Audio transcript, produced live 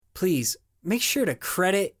please make sure to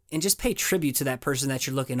credit and just pay tribute to that person that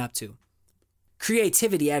you're looking up to.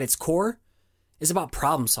 Creativity at its core is about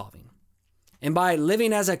problem solving. And by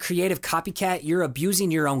living as a creative copycat, you're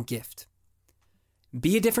abusing your own gift.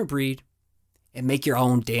 Be a different breed and make your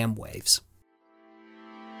own damn waves.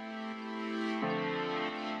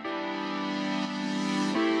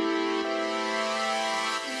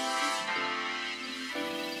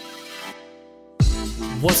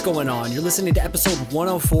 What's going on? You're listening to episode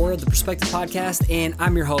 104 of the Perspective Podcast, and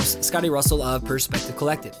I'm your host, Scotty Russell of Perspective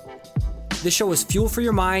Collective. This show is fuel for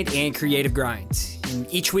your mind and creative grind. And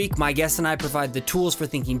each week, my guests and I provide the tools for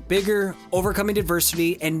thinking bigger, overcoming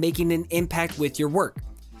adversity, and making an impact with your work.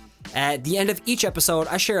 At the end of each episode,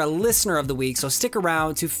 I share a listener of the week, so stick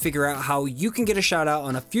around to figure out how you can get a shout out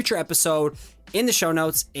on a future episode in the show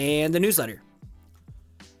notes and the newsletter.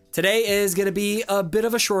 Today is going to be a bit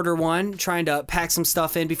of a shorter one, trying to pack some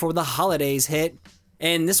stuff in before the holidays hit.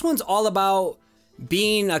 And this one's all about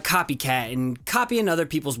being a copycat and copying other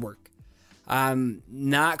people's work. I'm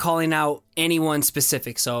not calling out anyone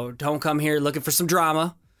specific, so don't come here looking for some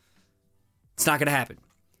drama. It's not going to happen.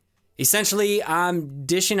 Essentially, I'm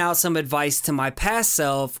dishing out some advice to my past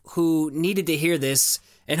self who needed to hear this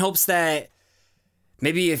in hopes that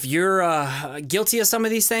maybe if you're guilty of some of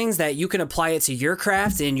these things, that you can apply it to your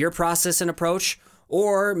craft and your process and approach,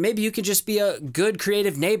 or maybe you can just be a good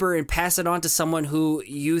creative neighbor and pass it on to someone who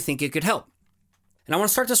you think it could help. And I want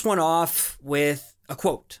to start this one off with a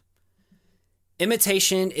quote.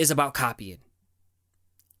 Imitation is about copying.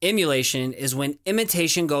 Emulation is when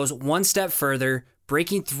imitation goes one step further,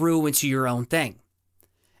 breaking through into your own thing.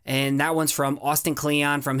 And that one's from Austin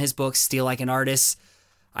Kleon from his book, Steal Like an Artist.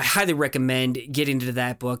 I highly recommend getting into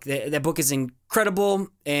that book. That book is incredible,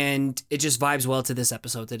 and it just vibes well to this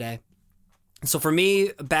episode today. So for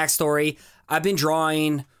me, backstory, I've been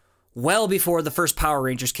drawing well before the first Power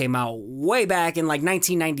Rangers came out, way back in like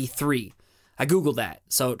 1993. I Googled that,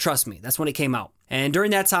 so trust me, that's when it came out. And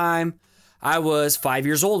during that time, I was 5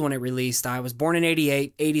 years old when it released. I was born in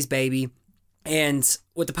 88, 80s baby. And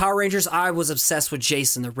with the Power Rangers, I was obsessed with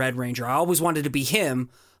Jason, the Red Ranger. I always wanted to be him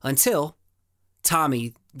until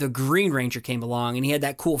Tommy, the Green Ranger, came along, and he had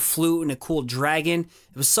that cool flute and a cool dragon.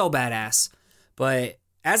 It was so badass. But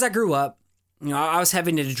as I grew up, I was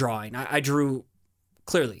heavy into drawing. I drew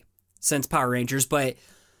clearly since Power Rangers, but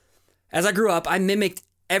as I grew up, I mimicked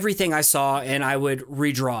everything I saw and I would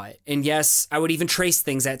redraw it. And yes, I would even trace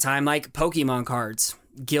things at time like Pokemon cards.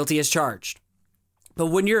 Guilty as charged. But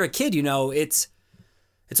when you're a kid, it's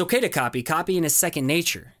okay to copy. Copying is second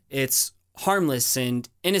nature. It's harmless and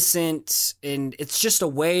innocent, and it's just a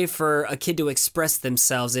way for a kid to express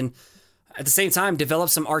themselves and at the same time develop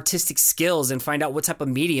some artistic skills and find out what type of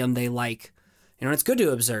medium they like. It's good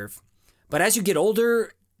to observe. But as you get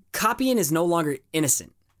older, copying is no longer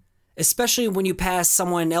innocent, especially when you pass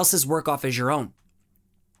someone else's work off as your own.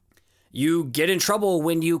 You get in trouble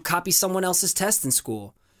when you copy someone else's test in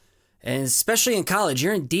school. And especially in college,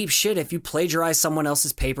 you're in deep shit if you plagiarize someone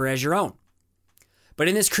else's paper as your own. But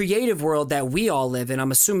in this creative world that we all live in,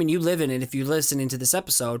 I'm assuming you live in it if you listen into this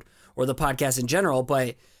episode or the podcast in general,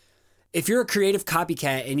 but if you're a creative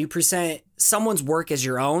copycat and you present someone's work as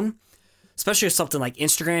your own, especially with something like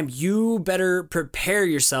Instagram, you better prepare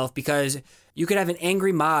yourself because you could have an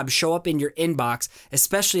angry mob show up in your inbox,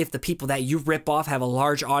 especially if the people that you rip off have a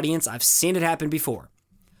large audience. I've seen it happen before.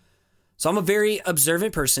 So I'm a very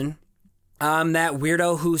observant person. I'm that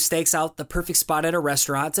weirdo who stakes out the perfect spot at a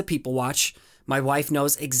restaurant to people watch. My wife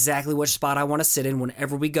knows exactly which spot I want to sit in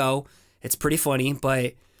whenever we go. It's pretty funny,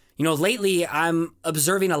 but lately I'm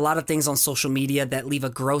observing a lot of things on social media that leave a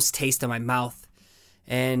gross taste in my mouth.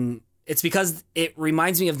 And it's because it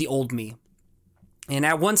reminds me of the old me. And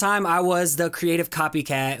at one time I was the creative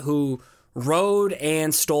copycat who rode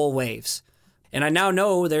and stole waves. And I now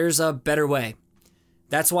know there's a better way.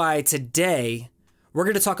 That's why today we're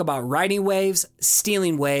going to talk about riding waves,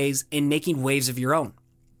 stealing waves, and making waves of your own.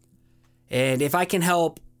 And if I can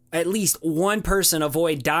help at least one person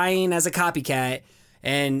avoid dying as a copycat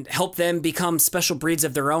and help them become special breeds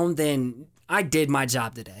of their own, then I did my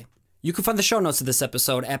job today. You can find the show notes of this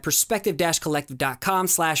episode at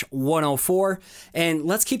perspective-collective.com/104. And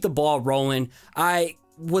let's keep the ball rolling. I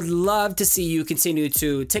would love to see you continue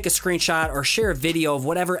to take a screenshot or share a video of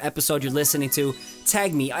whatever episode you're listening to.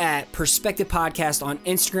 Tag me at Perspective Podcast on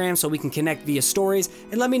Instagram so we can connect via stories,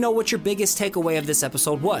 and let me know what your biggest takeaway of this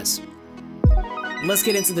episode was. Let's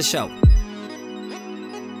get into the show.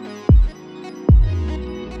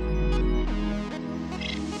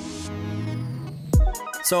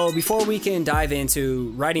 So before we can dive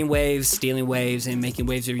into riding waves, stealing waves, and making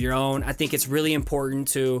waves of your own, I think it's really important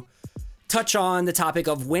to touch on the topic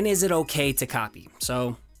of when is it okay to copy.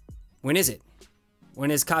 So when is it? When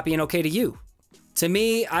is copying okay to you? To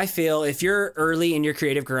me, I feel if you're early in your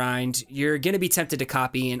creative grind, you're going to be tempted to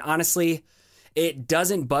copy. And honestly, it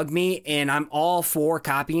doesn't bug me. And I'm all for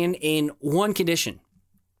copying in one condition.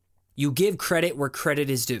 You give credit where credit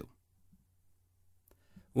is due.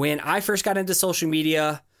 When I first got into social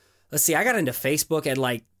media, I got into Facebook at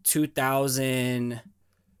like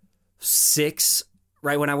 2006,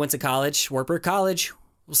 right when I went to college. Wartburg College,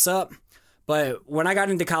 what's up? But when I got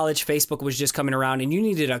into college, Facebook was just coming around and you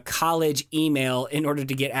needed a college email in order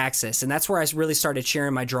to get access. And that's where I really started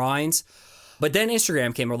sharing my drawings. But then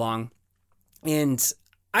Instagram came along and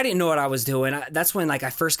I didn't know what I was doing. That's when I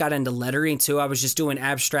first got into lettering too. I was just doing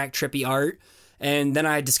abstract, trippy art. And then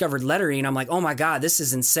I discovered lettering. I'm like, oh my God, this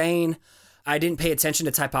is insane. I didn't pay attention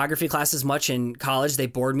to typography classes much in college. They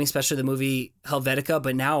bored me, especially the movie Helvetica,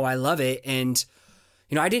 but now I love it. And,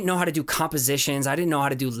 I didn't know how to do compositions. I didn't know how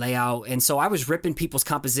to do layout. And so I was ripping people's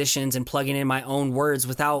compositions and plugging in my own words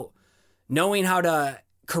without knowing how to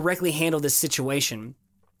correctly handle this situation.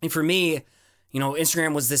 And for me,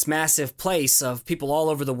 Instagram was this massive place of people all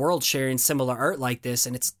over the world sharing similar art like this.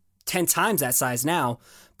 And it's 10 times that size now.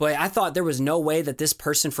 But I thought there was no way that this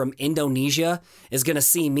person from Indonesia is going to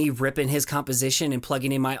see me ripping his composition and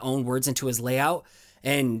plugging in my own words into his layout.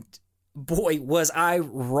 And boy, was I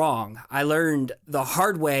wrong. I learned the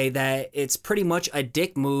hard way that it's pretty much a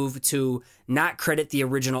dick move to not credit the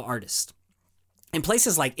original artist. In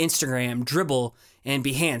places like Instagram, Dribbble, and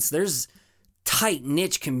Behance, there's tight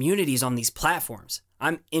niche communities on these platforms.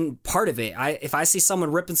 I'm in part of it. If I see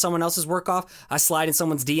someone ripping someone else's work off, I slide in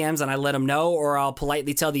someone's DMs and I let them know, or I'll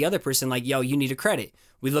politely tell the other person like, yo, you need a credit.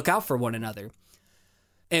 We look out for one another.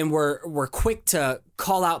 And we're quick to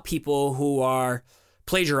call out people who are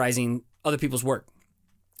plagiarizing other people's work.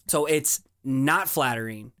 So it's not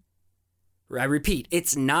flattering. I repeat,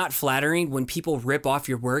 it's not flattering when people rip off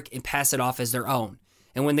your work and pass it off as their own.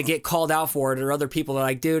 And when they get called out for it, or other people are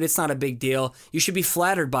like, dude, it's not a big deal. You should be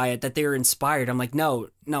flattered by it, that they were inspired. I'm like, no,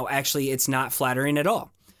 actually, it's not flattering at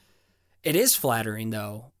all. It is flattering,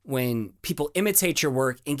 though, when people imitate your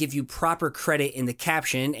work and give you proper credit in the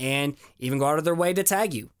caption and even go out of their way to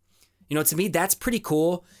tag you. To me, that's pretty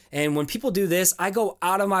cool. And when people do this, I go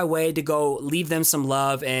out of my way to go leave them some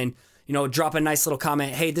love and, drop a nice little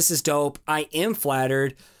comment. Hey, this is dope. I am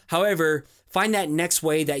flattered. However, find that next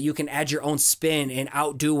way that you can add your own spin and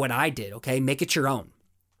outdo what I did, okay? Make it your own.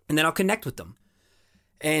 And then I'll connect with them.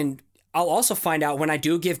 And I'll also find out when I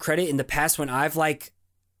do give credit in the past, when I've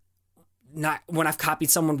copied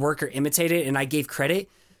someone's work or imitated and I gave credit,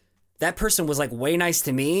 that person was way nice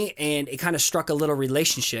to me, and it kind of struck a little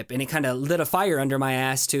relationship, and it kind of lit a fire under my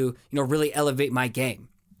ass to, really elevate my game.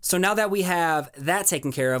 So now that we have that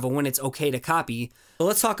taken care of and when it's okay to copy,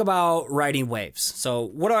 let's talk about riding waves. So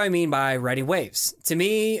what do I mean by riding waves? To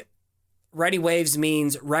me, riding waves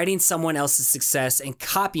means riding someone else's success and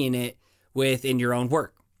copying it within your own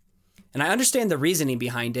work. And I understand the reasoning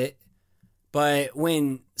behind it, but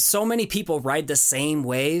when so many people ride the same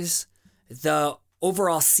waves, the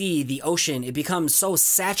overall sea, the ocean, it becomes so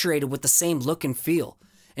saturated with the same look and feel.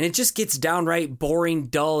 And it just gets downright boring,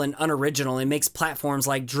 dull, and unoriginal. It makes platforms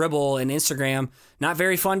like Dribbble and Instagram not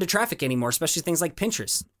very fun to traffic anymore, especially things like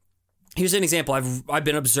Pinterest. Here's an example I've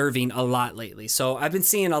been observing a lot lately. So I've been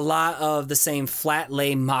seeing a lot of the same flat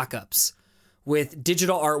lay mock-ups with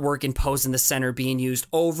digital artwork and pose in the center being used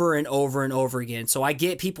over and over and over again. So I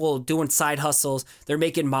get people doing side hustles. They're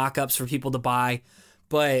making mock-ups for people to buy.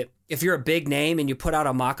 But if you're a big name and you put out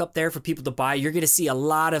a mock-up there for people to buy, you're going to see a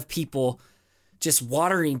lot of people just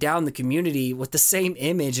watering down the community with the same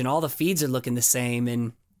image, and all the feeds are looking the same.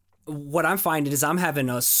 And what I'm finding is I'm having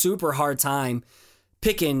a super hard time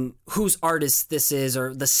picking whose artist this is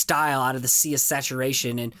or the style out of the sea of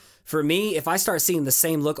saturation. And for me, if I start seeing the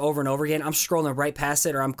same look over and over again, I'm scrolling right past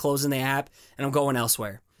it, or I'm closing the app and I'm going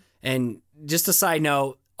elsewhere. And just a side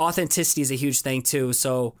note, authenticity is a huge thing too.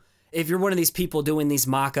 So if you're one of these people doing these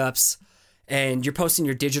mock-ups and you're posting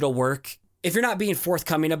your digital work, if you're not being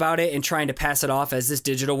forthcoming about it and trying to pass it off as this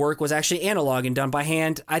digital work was actually analog and done by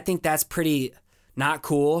hand, I think that's pretty not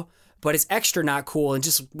cool. But it's extra not cool and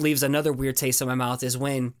just leaves another weird taste in my mouth is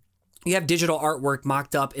when you have digital artwork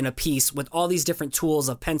mocked up in a piece with all these different tools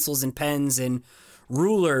of pencils and pens and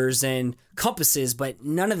rulers and compasses, but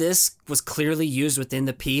none of this was clearly used within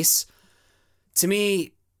the piece. To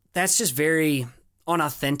me, that's just very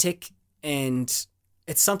unauthentic, and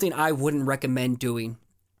it's something I wouldn't recommend doing.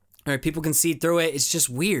 All right, people can see through it. It's just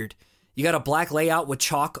weird. You got a black layout with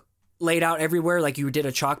chalk laid out everywhere like you did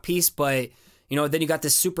a chalk piece, but then you got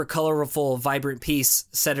this super colorful, vibrant piece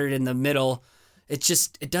centered in the middle,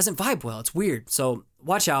 it doesn't vibe well. It's weird. So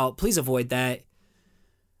watch out. Please avoid that.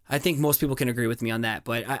 I think most people can agree with me on that,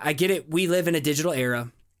 but I get it. We live in a digital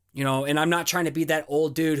era, and I'm not trying to be that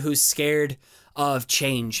old dude who's scared of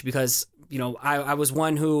change because, I was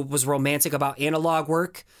one who was romantic about analog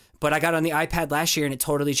work, but I got on the iPad last year and it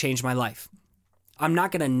totally changed my life. I'm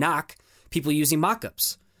not going to knock people using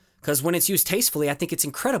mockups because when it's used tastefully, I think it's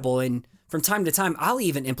incredible. And from time to time, I'll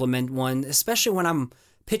even implement one, especially when I'm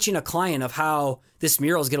pitching a client of how this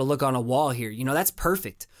mural is going to look on a wall here. That's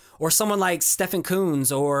perfect. Or someone like Stephen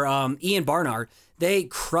Coons or Ian Barnard, they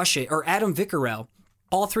crush it. Or Adam Vickerell.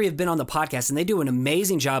 All three have been on the podcast, and they do an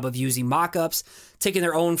amazing job of using mock-ups, taking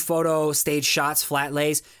their own photo, stage shots, flat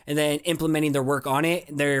lays, and then implementing their work on it.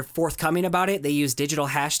 They're forthcoming about it. They use digital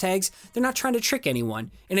hashtags. They're not trying to trick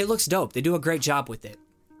anyone, and it looks dope. They do a great job with it.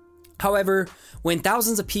 However, when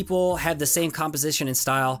thousands of people have the same composition and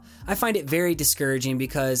style, I find it very discouraging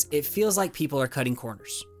because it feels like people are cutting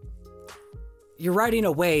corners. You're riding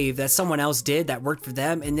a wave that someone else did that worked for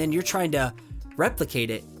them, and then you're trying to replicate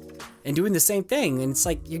it and doing the same thing. And it's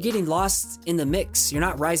like you're getting lost in the mix. You're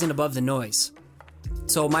not rising above the noise.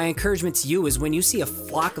 So my encouragement to you is when you see a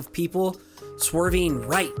flock of people swerving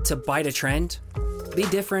right to bite a trend, be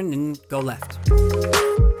different and go left.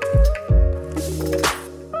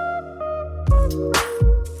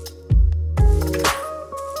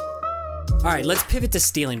 All right, let's pivot to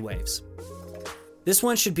stealing waves. This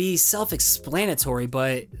one should be self-explanatory,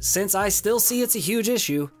 but since I still see it's a huge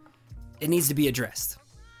issue, it needs to be addressed.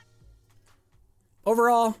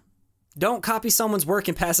 Overall, don't copy someone's work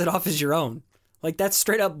and pass it off as your own. Like, that's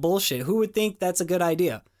straight up bullshit. Who would think that's a good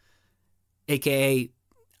idea? AKA,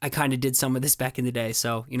 I kind of did some of this back in the day,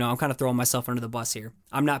 so, I'm kind of throwing myself under the bus here.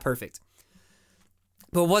 I'm not perfect.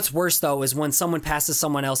 But what's worse, though, is when someone passes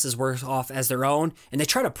someone else's work off as their own and they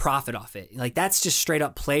try to profit off it. Like, that's just straight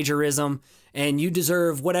up plagiarism, and you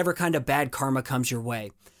deserve whatever kind of bad karma comes your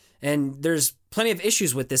way. And there's plenty of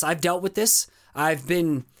issues with this. I've dealt with this. I've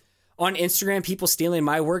been on Instagram, people stealing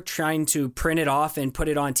my work, trying to print it off and put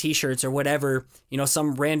it on t-shirts or whatever,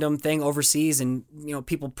 some random thing overseas, and,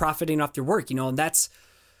 people profiting off your work, and that's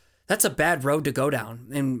a bad road to go down.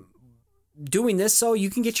 And doing this, so you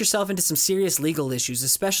can get yourself into some serious legal issues,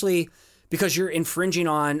 especially because you're infringing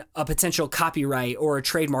on a potential copyright or a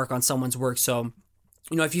trademark on someone's work. So,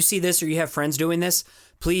 if you see this or you have friends doing this,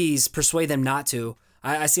 please persuade them not to.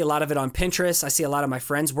 I see a lot of it on Pinterest. I see a lot of my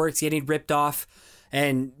friends' works getting ripped off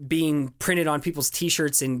and being printed on people's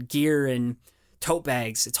t-shirts and gear and tote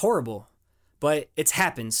bags. It's horrible, but it's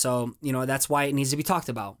happened. So, that's why it needs to be talked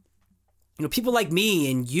about. People like me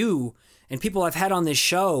and you and people I've had on this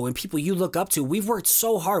show and people you look up to, we've worked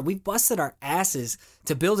so hard. We've busted our asses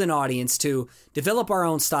to build an audience, to develop our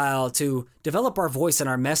own style, to develop our voice and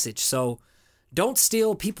our message. So don't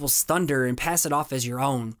steal people's thunder and pass it off as your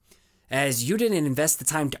own, as you didn't invest the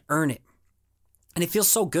time to earn it. And it feels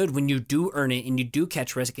so good when you do earn it and you do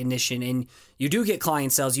catch recognition and you do get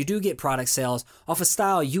client sales, you do get product sales off a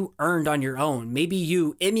style you earned on your own. Maybe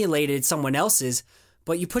you emulated someone else's,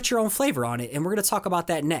 but you put your own flavor on it. And we're going to talk about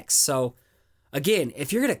that next. So again,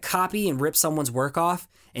 if you're going to copy and rip someone's work off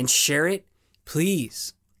and share it,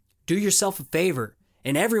 please do yourself a favor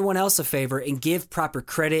and everyone else a favor and give proper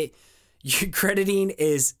credit. Crediting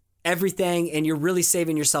is everything, and you're really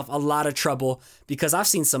saving yourself a lot of trouble, because I've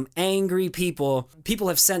seen some angry people. People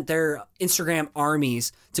have sent their Instagram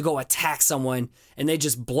armies to go attack someone, and they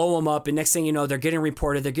just blow them up, and next thing you know, they're getting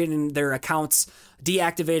reported, they're getting their accounts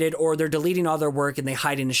deactivated, or they're deleting all their work, and they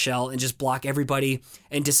hide in a shell and just block everybody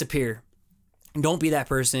and disappear. Don't be that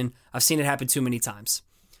person. I've seen it happen too many times.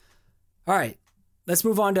 All right, let's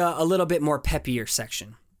move on to a little bit more peppier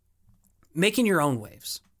section. Making your own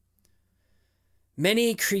waves.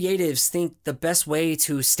 Many creatives think the best way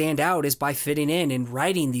to stand out is by fitting in and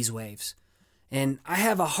riding these waves. And I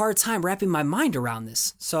have a hard time wrapping my mind around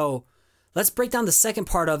this. So let's break down the second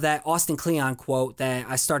part of that Austin Kleon quote that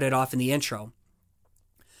I started off in the intro.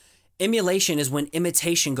 Emulation is when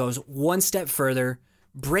imitation goes one step further,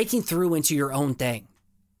 breaking through into your own thing.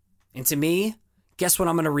 And to me, guess what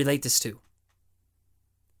I'm going to relate this to?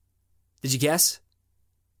 Did you guess?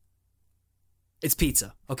 It's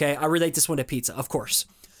pizza, okay? I relate this one to pizza, of course.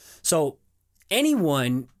 So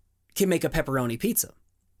anyone can make a pepperoni pizza.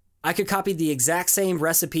 I could copy the exact same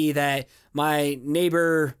recipe that my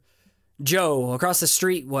neighbor Joe across the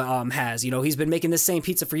street has. He's been making this same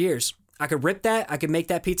pizza for years. I could rip that. I could make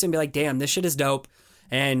that pizza and be like, damn, this shit is dope.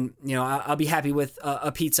 And, I'll be happy with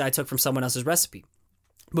a pizza I took from someone else's recipe.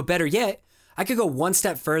 But better yet, I could go one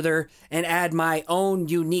step further and add my own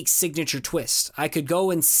unique signature twist. I could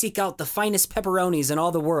go and seek out the finest pepperonis in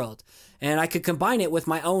all the world, and I could combine it with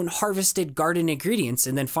my own harvested garden ingredients,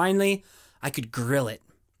 and then finally, I could grill it.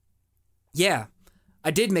 Yeah,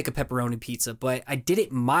 I did make a pepperoni pizza, but I did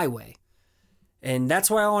it my way. And that's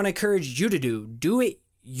why I want to encourage you to do it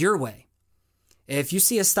your way. If you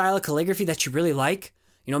see a style of calligraphy that you really like,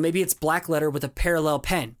 maybe it's black letter with a parallel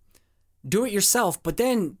pen. Do it yourself, but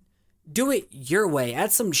then do it your way.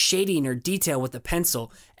 Add some shading or detail with a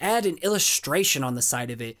pencil. Add an illustration on the side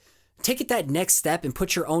of it. Take it that next step and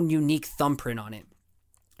put your own unique thumbprint on it.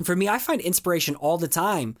 And for me, I find inspiration all the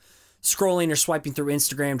time scrolling or swiping through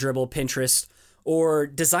Instagram, Dribbble, Pinterest, or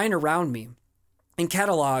design around me in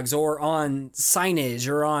catalogs or on signage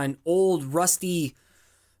or on old rusty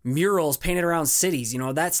murals painted around cities.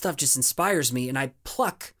 That stuff just inspires me, and I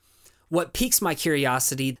pluck what piques my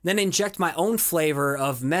curiosity, then inject my own flavor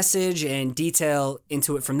of message and detail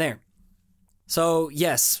into it from there. So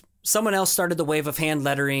yes, someone else started the wave of hand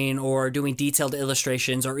lettering or doing detailed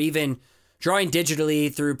illustrations or even drawing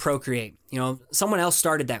digitally through Procreate. Someone else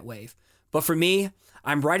started that wave. But for me,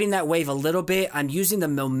 I'm riding that wave a little bit. I'm using the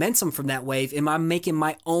momentum from that wave and I'm making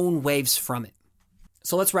my own waves from it.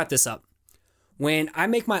 So let's wrap this up. When I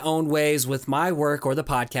make my own waves with my work or the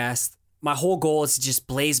podcast, my whole goal is to just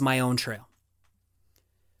blaze my own trail.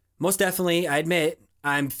 Most definitely, I admit,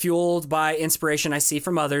 I'm fueled by inspiration I see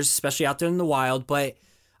from others, especially out there in the wild, but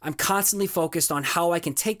I'm constantly focused on how I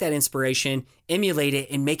can take that inspiration, emulate it,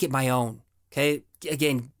 and make it my own. Okay?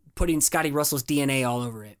 Again, putting Scotty Russell's DNA all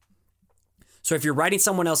over it. So if you're riding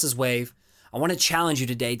someone else's wave, I want to challenge you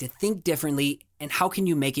today to think differently, and how can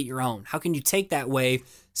you make it your own? How can you take that wave,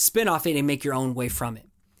 spin off it, and make your own wave from it?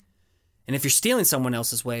 And if you're stealing someone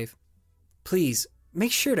else's wave, please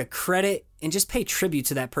make sure to credit and just pay tribute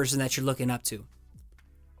to that person that you're looking up to.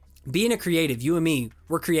 Being a creative, you and me,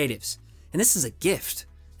 we're creatives. And this is a gift.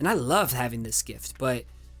 And I love having this gift. But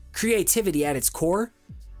creativity at its core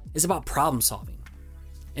is about problem solving.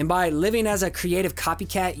 And by living as a creative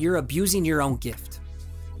copycat, you're abusing your own gift.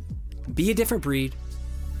 Be a different breed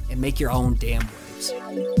and make your own damn waves.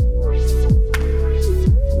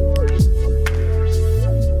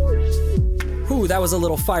 Ooh, that was a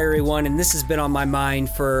little fiery one, and this has been on my mind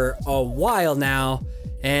for a while now,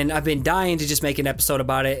 and I've been dying to just make an episode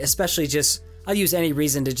about it, especially I'll use any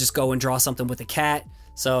reason to just go and draw something with a cat,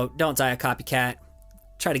 so don't die a copycat.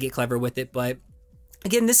 Try to get clever with it, but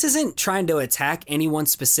again, this isn't trying to attack anyone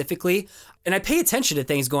specifically, and I pay attention to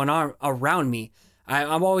things going on around me.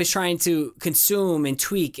 I'm always trying to consume and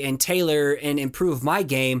tweak and tailor and improve my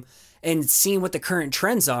game and seeing what the current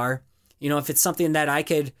trends are, if it's something that I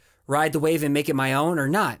could ride the wave and make it my own or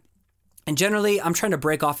not. And generally, I'm trying to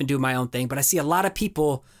break off and do my own thing, but I see a lot of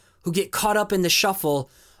people who get caught up in the shuffle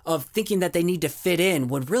of thinking that they need to fit in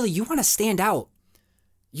when really you want to stand out.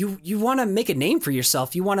 You want to make a name for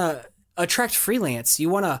yourself. You want to attract freelance. You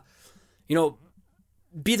want to,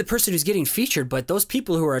 be the person who's getting featured, but those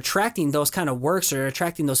people who are attracting those kind of works or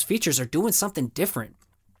attracting those features are doing something different.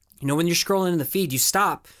 When you're scrolling in the feed, you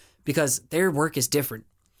stop because their work is different.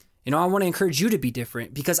 I want to encourage you to be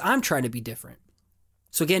different because I'm trying to be different.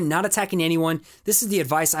 So again, not attacking anyone. This is the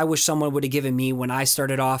advice I wish someone would have given me when I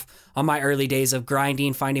started off on my early days of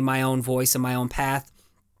grinding, finding my own voice and my own path.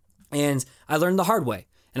 And I learned the hard way.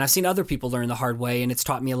 And I've seen other people learn the hard way, and it's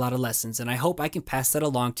taught me a lot of lessons. And I hope I can pass that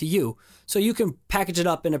along to you so you can package it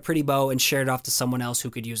up in a pretty bow and share it off to someone else who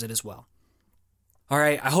could use it as well. All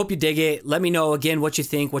right, I hope you dig it. Let me know again what you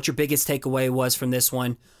think, what your biggest takeaway was from this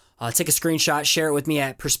one. Take a screenshot, share it with me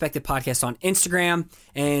at Perspective Podcast on Instagram,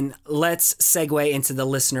 and let's segue into the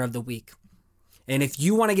Listener of the Week. And if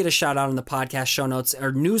you want to get a shout out in the podcast show notes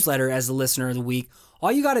or newsletter as the Listener of the Week,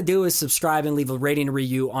 all you got to do is subscribe and leave a rating and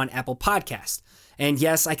review on Apple Podcasts. And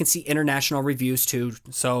yes, I can see international reviews too,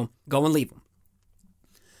 so go and leave them.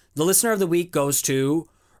 The Listener of the Week goes to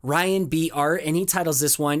Ryan B. Art, and he titles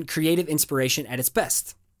this one, Creative Inspiration at Its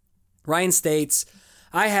Best. Ryan states,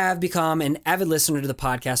 I have become an avid listener to the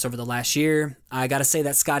podcast over the last year. I gotta say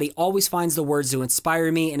that Scotty always finds the words to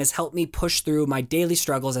inspire me and has helped me push through my daily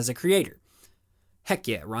struggles as a creator. Heck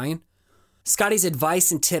yeah, Ryan. Scotty's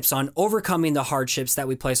advice and tips on overcoming the hardships that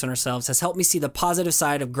we place on ourselves has helped me see the positive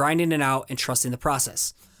side of grinding it out and trusting the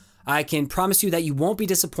process. I can promise you that you won't be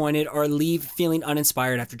disappointed or leave feeling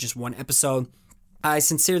uninspired after just one episode. I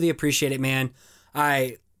sincerely appreciate it, man.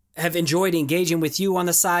 I have enjoyed engaging with you on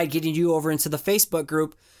the side, getting you over into the Facebook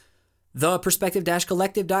group,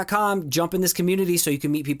 theperspective-collective.com. Jump in this community so you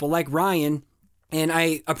can meet people like Ryan. And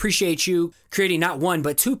I appreciate you creating not one,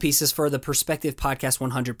 but two pieces for the Perspective Podcast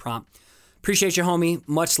 100 prompt. Appreciate you, homie.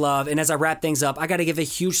 Much love. And as I wrap things up, I got to give a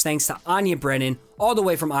huge thanks to Anya Brennan, all the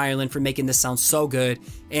way from Ireland, for making this sound so good.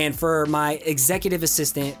 And for my executive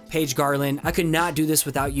assistant, Paige Garland. I could not do this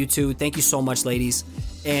without you two. Thank you so much, ladies.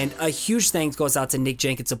 And a huge thanks goes out to Nick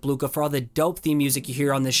Jenkins of Bluka for all the dope theme music you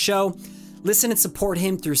hear on this show. Listen and support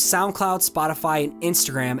him through SoundCloud, Spotify, and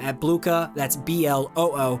Instagram at Bluka. That's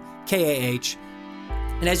BLOOKAH.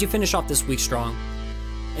 And as you finish off this week strong,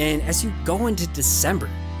 and as you go into December,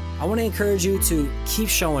 I want to encourage you to keep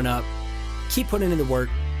showing up, keep putting in the work,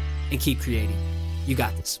 and keep creating. You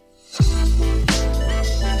got this.